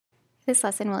This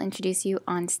lesson will introduce you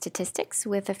on statistics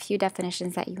with a few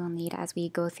definitions that you will need as we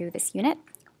go through this unit.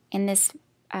 In this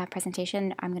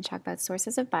presentation, I'm going to talk about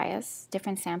sources of bias,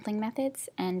 different sampling methods,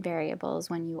 and variables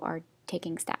when you are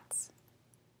taking stats.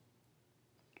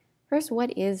 First,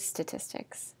 what is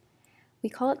statistics? We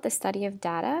call it the study of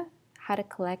data, how to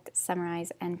collect,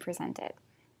 summarize, and present it.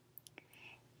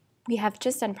 We have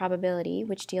just done probability,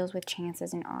 which deals with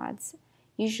chances and odds,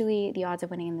 usually the odds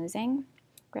of winning and losing,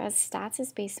 whereas stats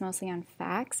is based mostly on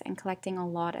facts and collecting a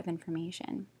lot of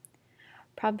information.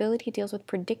 Probability deals with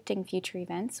predicting future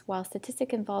events, while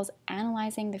statistic involves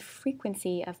analyzing the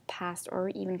frequency of past or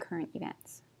even current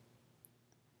events.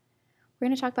 We're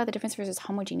going to talk about the difference versus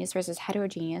homogeneous versus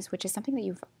heterogeneous, which is something that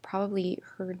you've probably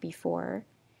heard before.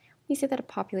 We say that a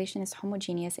population is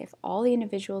homogeneous if all the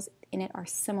individuals in it are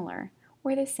similar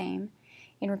or the same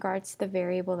in regards to the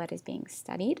variable that is being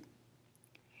studied.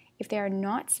 If they are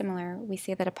not similar, we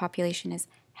say that a population is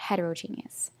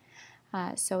heterogeneous.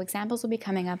 So examples will be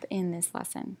coming up in this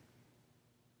lesson.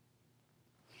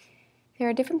 There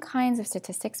are different kinds of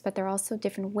statistics, but there are also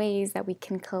different ways that we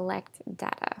can collect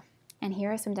data. And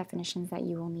here are some definitions that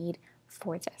you will need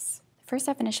for this. The first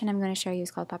definition I'm going to show you is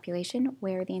called population,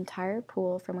 where the entire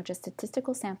pool from which a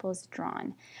statistical sample is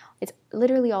drawn. It's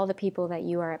literally all the people that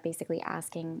you are basically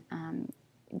asking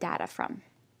data from.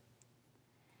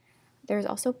 There's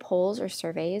also polls or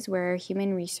surveys where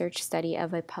human research study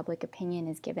of a public opinion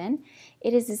is given.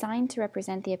 It is designed to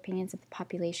represent the opinions of the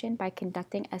population by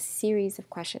conducting a series of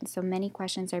questions. So many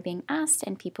questions are being asked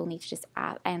and people need to just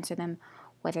answer them,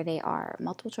 whether they are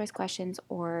multiple choice questions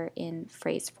or in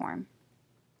phrase form.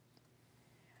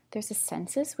 There's a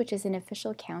census, which is an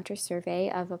official count or survey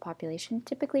of a population,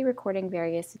 typically recording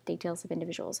various details of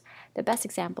individuals. The best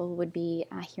example would be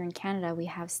here in Canada, we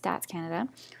have Stats Canada,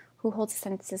 who holds a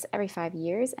census every 5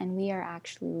 years, and we are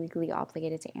actually legally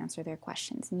obligated to answer their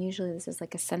questions. And usually this is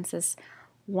like a census,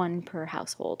 one per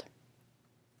household.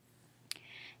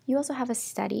 You also have a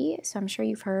study, so I'm sure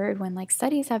you've heard when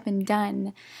studies have been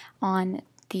done on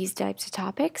these types of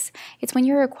topics, it's when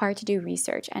you're required to do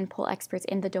research and pull experts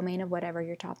in the domain of whatever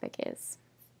your topic is.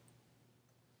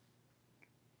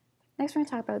 Next, we're going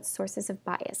to talk about sources of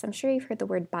bias. I'm sure you've heard the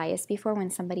word bias before when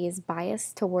somebody is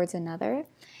biased towards another.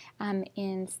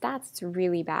 In stats, it's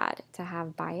really bad to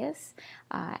have bias.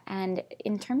 And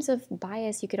in terms of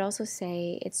bias, you could also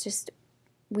say it's just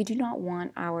we do not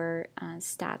want our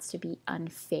stats to be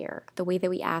unfair, the way that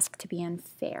we ask to be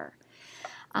unfair.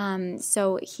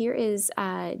 So here is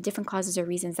different causes or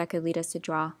reasons that could lead us to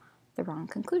draw the wrong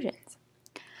conclusions.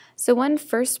 So one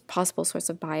first possible source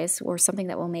of bias, or something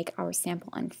that will make our sample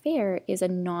unfair, is a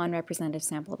non-representative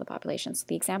sample of the population. So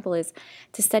the example is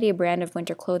to study a brand of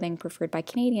winter clothing preferred by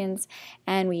Canadians,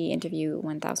 and we interview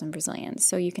 1,000 Brazilians.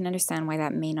 So you can understand why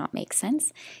that may not make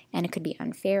sense, and it could be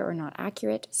unfair or not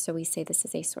accurate, so we say this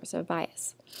is a source of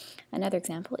bias. Another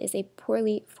example is a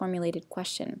poorly formulated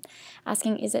question,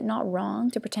 asking, is it not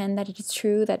wrong to pretend that it is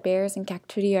true that bears in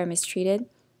captivity are mistreated?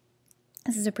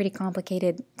 This is a pretty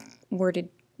complicated, worded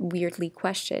weirdly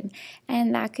question,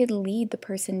 and that could lead the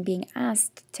person being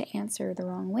asked to answer the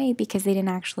wrong way because they didn't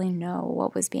actually know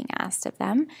what was being asked of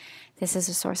them. This is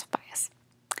a source of bias.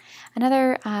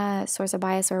 Another source of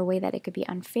bias, or a way that it could be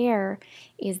unfair,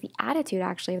 is the attitude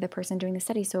actually of the person doing the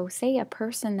study. So say a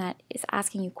person that is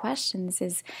asking you questions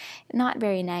is not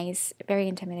very nice, very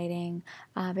intimidating,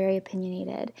 very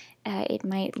opinionated. It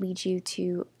might lead you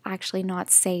to actually not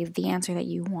say the answer that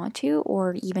you want to,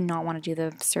 or even not want to do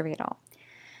the survey at all.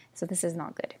 So this is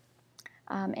not good.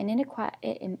 An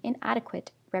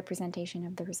inadequate representation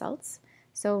of the results.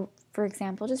 So for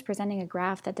example, just presenting a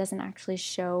graph that doesn't actually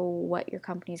show what your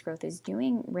company's growth is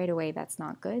doing right away, that's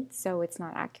not good, so it's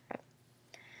not accurate.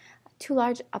 Too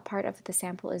large a part of the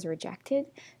sample is rejected.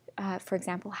 For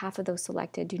example, half of those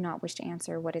selected do not wish to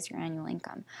answer what is your annual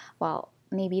income. Well,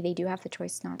 maybe they do have the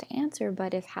choice not to answer,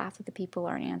 but if half of the people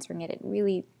aren't answering it, it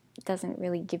really doesn't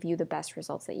really give you the best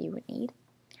results that you would need.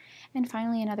 And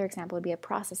finally, another example would be a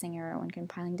processing error when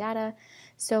compiling data.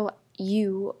 So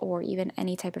you, or even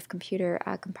any type of computer,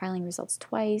 compiling results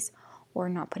twice or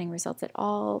not putting results at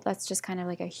all, that's just kind of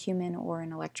like a human or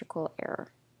an electrical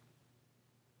error.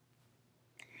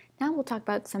 Now we'll talk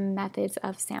about some methods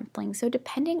of sampling. So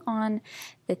depending on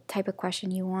the type of question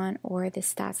you want or the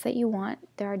stats that you want,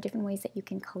 there are different ways that you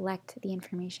can collect the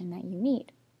information that you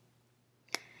need.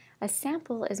 A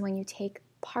sample is when you take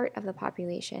part of the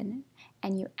population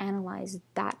and you analyze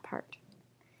that part.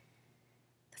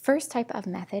 The first type of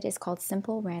method is called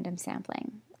simple random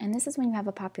sampling. And this is when you have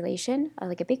a population,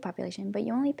 like a big population, but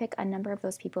you only pick a number of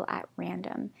those people at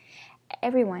random.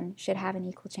 everyone should have an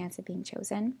equal chance of being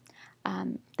chosen.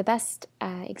 The best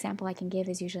example I can give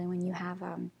is usually when you have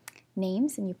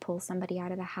names and you pull somebody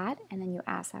out of the hat and then you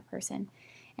ask that person.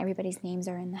 Everybody's names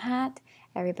are in the hat,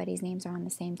 everybody's names are on the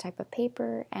same type of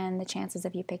paper, and the chances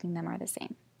of you picking them are the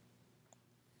same.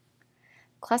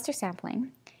 Cluster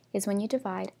sampling is when you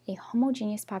divide a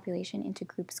homogeneous population into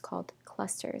groups called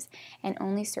clusters, and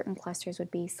only certain clusters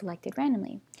would be selected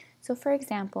randomly. So for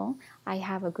example, I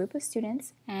have a group of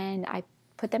students and I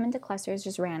put them into clusters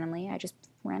just randomly. I just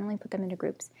randomly put them into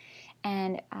groups.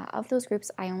 And of those groups,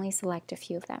 I only select a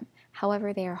few of them.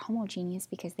 However, they are homogeneous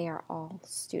because they are all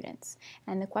students.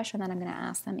 And the question that I'm going to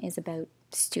ask them is about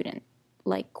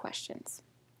student-like questions.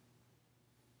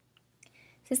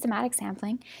 Systematic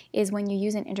sampling is when you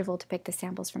use an interval to pick the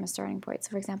samples from a starting point.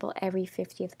 So for example, every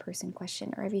 50th person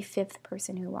question or every 5th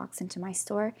person who walks into my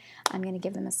store, I'm going to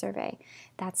give them a survey.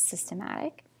 That's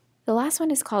systematic. The last one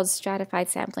is called stratified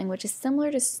sampling, which is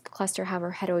similar to cluster,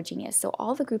 however heterogeneous. So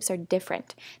all the groups are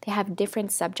different. They have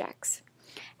different subjects.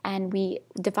 And we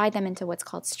divide them into what's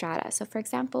called strata. So for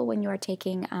example, when you are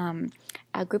taking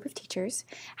a group of teachers,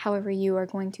 however, you are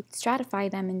going to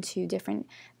stratify them into different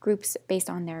groups based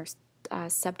on their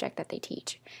subject that they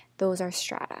teach. Those are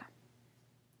strata.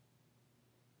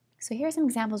 So here are some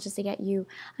examples just to get you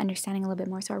understanding a little bit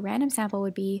more. So a random sample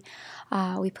would be,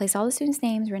 we place all the students'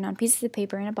 names written on pieces of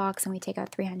paper in a box and we take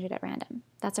out 300 at random.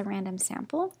 That's a random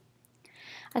sample.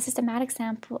 A systematic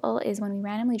sample is when we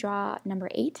randomly draw number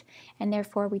 8 and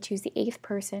therefore we choose the 8th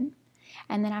person.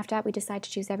 And then after that we decide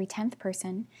to choose every 10th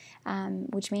person,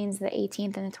 which means the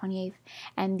 18th and the 28th,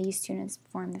 and these students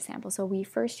form the sample. So we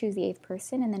first choose the 8th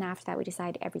person and then after that we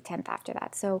decide every 10th after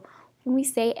that. So when we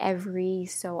say every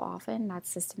so often, that's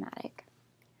systematic.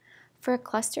 For a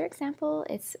cluster example,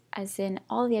 it's as in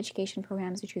all the education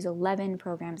programs, we choose 11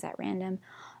 programs at random,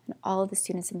 and all of the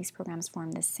students in these programs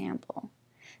form this sample.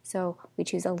 So we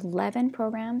choose 11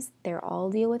 programs, they're all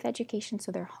deal with education,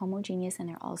 so they're homogeneous, and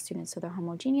they're all students, so they're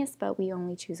homogeneous, but we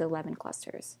only choose 11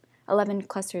 clusters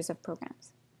of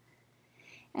programs.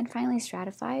 And finally,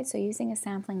 stratified, so using a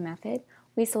sampling method,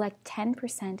 we select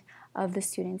 10% of the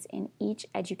students in each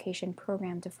education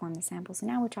program to form the sample. So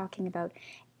now we're talking about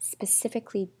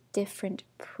specifically different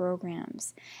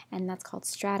programs, and that's called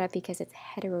strata because it's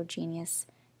heterogeneous,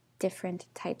 different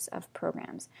types of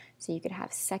programs. So you could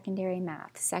have secondary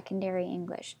math, secondary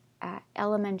English,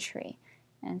 elementary,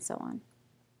 and so on.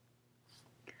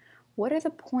 What are the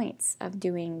points of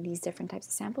doing these different types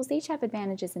of samples? They each have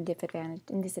advantages and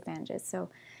disadvantages. So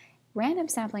random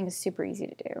sampling is super easy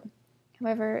to do.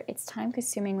 However, it's time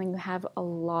consuming when you have a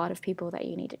lot of people that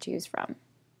you need to choose from.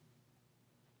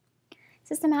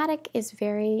 Systematic is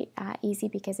very easy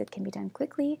because it can be done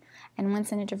quickly, and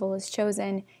once an interval is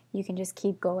chosen, you can just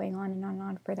keep going on and on and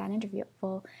on for that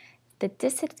interval. The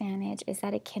disadvantage is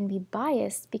that it can be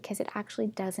biased because it actually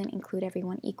doesn't include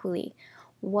everyone equally.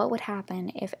 What would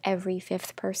happen if every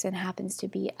 5th person happens to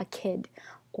be a kid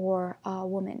or a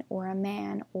woman or a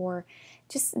man, or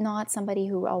just not somebody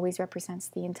who always represents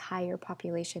the entire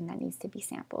population that needs to be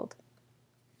sampled?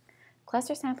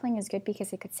 Cluster sampling is good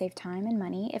because it could save time and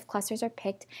money if clusters are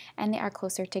picked and they are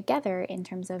closer together in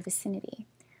terms of vicinity.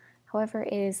 However,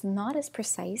 it is not as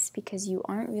precise because you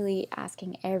aren't really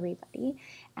asking everybody,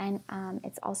 and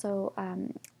it's also,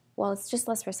 it's just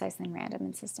less precise than random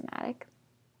and systematic.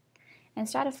 And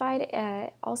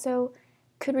stratified also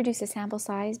could reduce the sample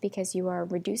size because you are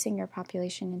reducing your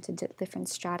population into different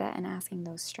strata and asking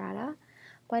those strata,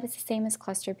 but it's the same as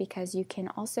cluster because you can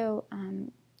also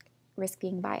risk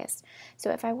being biased. So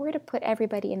if I were to put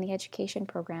everybody in the education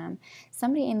program,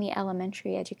 somebody in the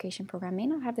elementary education program may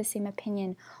not have the same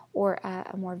opinion or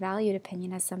a more valued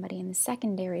opinion as somebody in the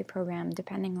secondary program,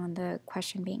 depending on the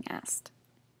question being asked.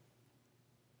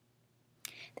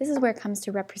 This is where it comes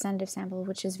to representative sample,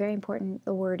 which is very important.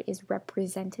 The word is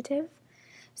representative.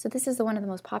 So this is one of the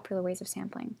most popular ways of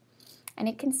sampling. And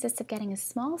it consists of getting a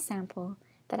small sample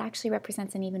that actually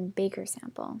represents an even bigger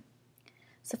sample.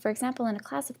 So for example, in a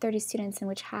class of 30 students in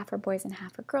which half are boys and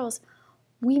half are girls,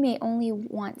 we may only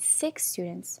want 6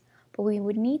 students, but we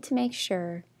would need to make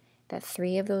sure that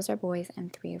 3 of those are boys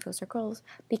and 3 of those are girls,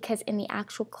 because in the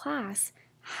actual class,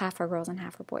 half are girls and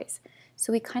half are boys.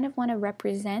 So we kind of want to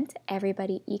represent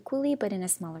everybody equally, but in a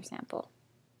smaller sample.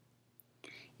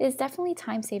 It is definitely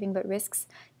time-saving, but risks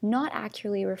not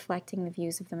accurately reflecting the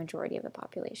views of the majority of the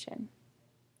population.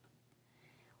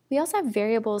 We also have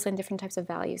variables and different types of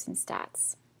values in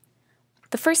stats.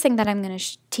 The first thing that I'm going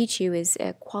to teach you is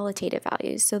qualitative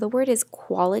values. So the word is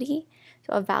quality,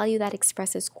 So a value that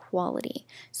expresses quality.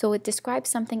 So it describes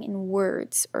something in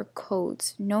words or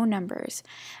codes, no numbers.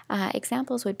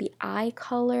 Examples would be eye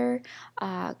color,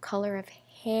 color of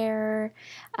hair,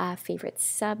 favorite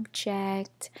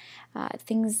subject,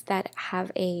 things that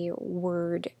have a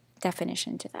word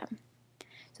definition to them.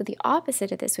 So the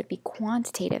opposite of this would be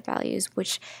quantitative values,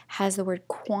 which has the word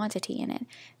quantity in it.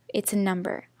 It's a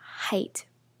number, height,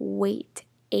 weight,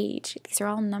 age. These are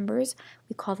all numbers.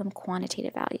 We call them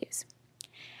quantitative values.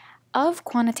 Of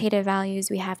quantitative values,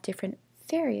 we have different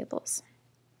variables.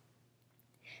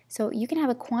 So you can have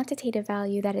a quantitative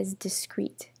value that is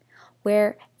discrete,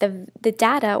 where the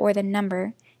data or the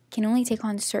number can only take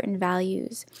on certain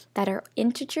values that are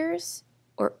integers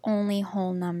or only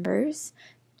whole numbers.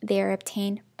 They are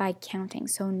obtained by counting,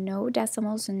 so no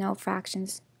decimals, no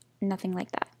fractions, nothing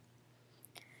like that.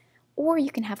 Or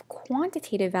you can have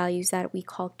quantitative values that we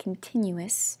call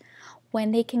continuous,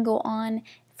 when they can go on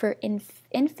for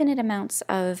infinite amounts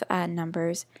of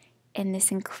numbers, and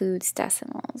this includes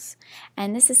decimals.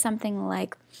 And this is something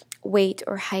like weight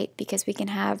or height, because we can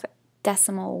have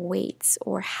decimal weights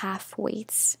or half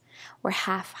weights or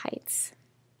half heights.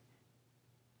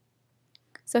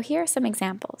 So here are some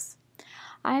examples.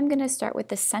 I'm going to start with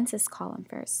the census column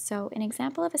first. So an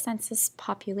example of a census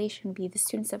population would be the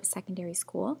students of a secondary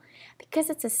school. Because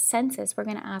it's a census, we're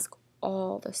going to ask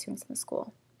all the students in the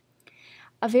school.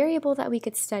 A variable that we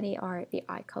could study are the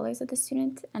eye colors of the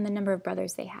student and the number of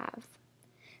brothers they have.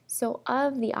 So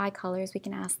of the eye colors, we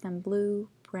can ask them blue,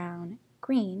 brown,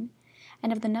 green.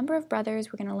 And of the number of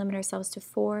brothers, we're going to limit ourselves to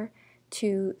 4,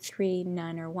 2, 3,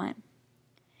 none, or 1.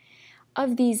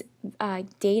 Of these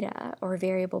data or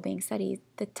variable being studied,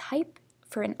 the type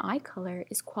for an eye color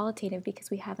is qualitative because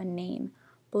we have a name,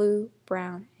 blue,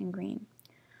 brown, and green.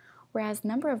 Whereas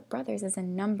number of brothers is a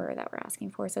number that we're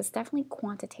asking for, so it's definitely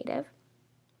quantitative.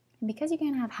 And because you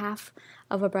can have half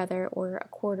of a brother or a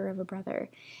quarter of a brother,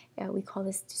 we call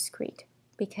this discrete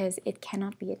because it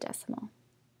cannot be a decimal.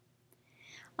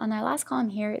 On our last column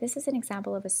here, this is an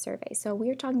example of a survey. So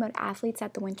we're talking about athletes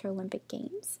at the Winter Olympic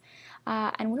Games,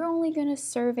 and we're only going to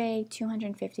survey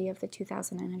 250 of the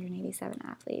 2,987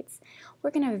 athletes.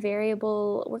 We're going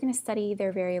to study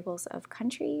their variables of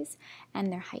countries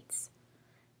and their heights.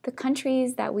 The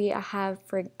countries that we have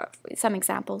for some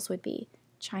examples would be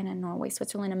China, Norway,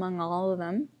 Switzerland, among all of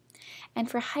them.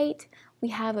 And for height, we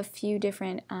have a few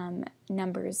different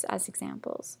numbers as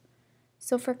examples.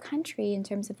 So for country, in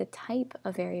terms of the type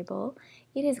of variable,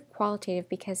 it is qualitative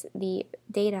because the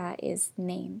data is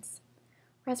names.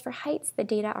 Whereas for heights, the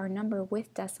data are number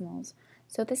with decimals.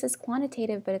 So this is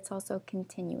quantitative, but it's also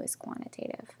continuous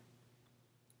quantitative.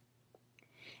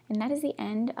 And that is the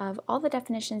end of all the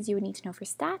definitions you would need to know for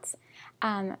stats.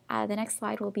 The next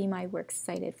slide will be my works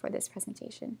cited for this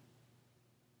presentation.